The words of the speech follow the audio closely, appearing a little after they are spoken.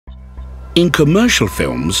In commercial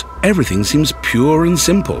films, everything seems pure and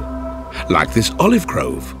simple, like this olive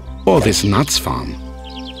grove or this nuts farm.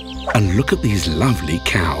 And look at these lovely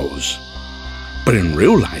cows. But in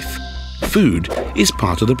real life, food is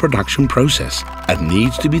part of the production process and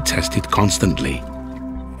needs to be tested constantly.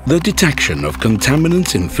 The detection of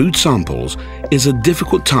contaminants in food samples is a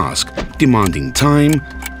difficult task demanding time,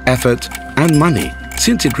 effort and money,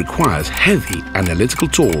 since it requires heavy analytical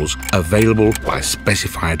tools available by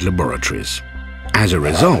specified laboratories. As a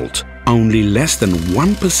result, only less than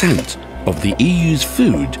 1% of the EU's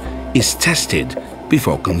food is tested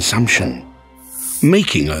before consumption.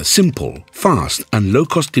 Making a simple, fast and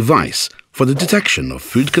low-cost device for the detection of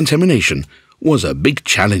food contamination was a big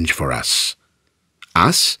challenge for us.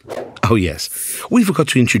 Us? Oh yes, we forgot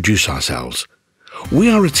to introduce ourselves.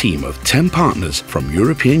 We are a team of 10 partners from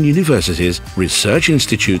European universities, research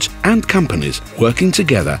institutes and companies working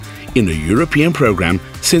together in a European program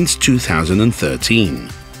since 2013.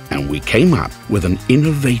 And we came up with an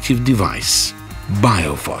innovative device,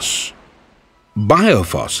 BIOFOS.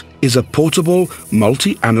 BIOFOS is a portable,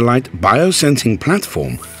 multi-analyte biosensing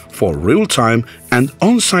platform for real-time and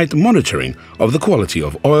on-site monitoring of the quality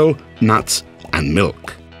of oil, nuts and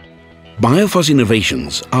milk. BIOFOS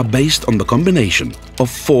innovations are based on the combination of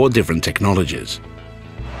 4 different technologies.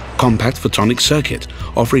 Compact photonic circuit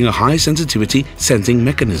offering a high sensitivity sensing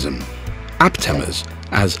mechanism. Aptamers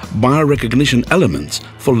as biorecognition elements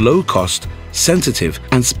for low-cost, sensitive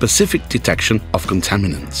and specific detection of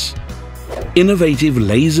contaminants. Innovative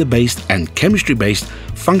laser-based and chemistry-based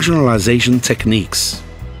functionalization techniques.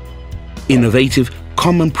 Innovative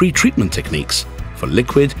common pre-treatment techniques for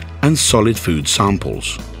liquid and solid food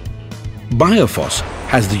samples. BIOFOS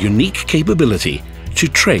has the unique capability to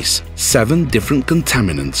trace 7 different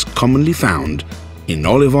contaminants commonly found in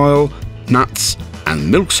olive oil, nuts and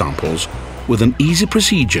milk samples with an easy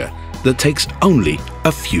procedure that takes only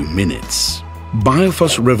a few minutes.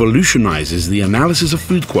 BIOFOS revolutionizes the analysis of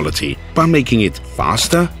food quality by making it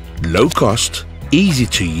faster, low cost, easy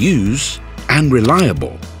to use and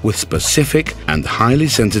reliable with specific and highly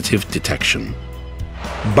sensitive detection.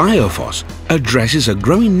 BIOFOS addresses a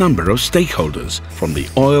growing number of stakeholders from the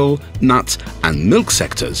oil, nuts and milk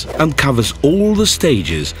sectors and covers all the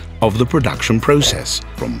stages of the production process,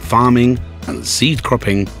 from farming and seed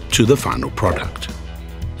cropping to the final product.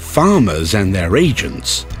 Farmers and their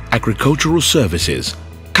agents, agricultural services,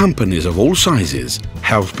 companies of all sizes,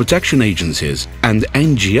 health protection agencies and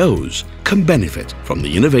NGOs can benefit from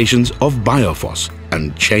the innovations of BIOFOS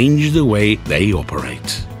and change the way they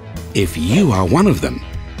operate. If you are one of them,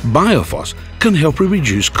 BIOFOS can help you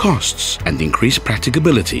reduce costs and increase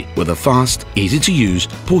practicability with a fast, easy-to-use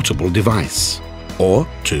portable device. Or,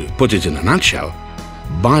 to put it in a nutshell,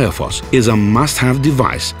 BIOFOS is a must-have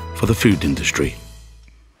device for the food industry.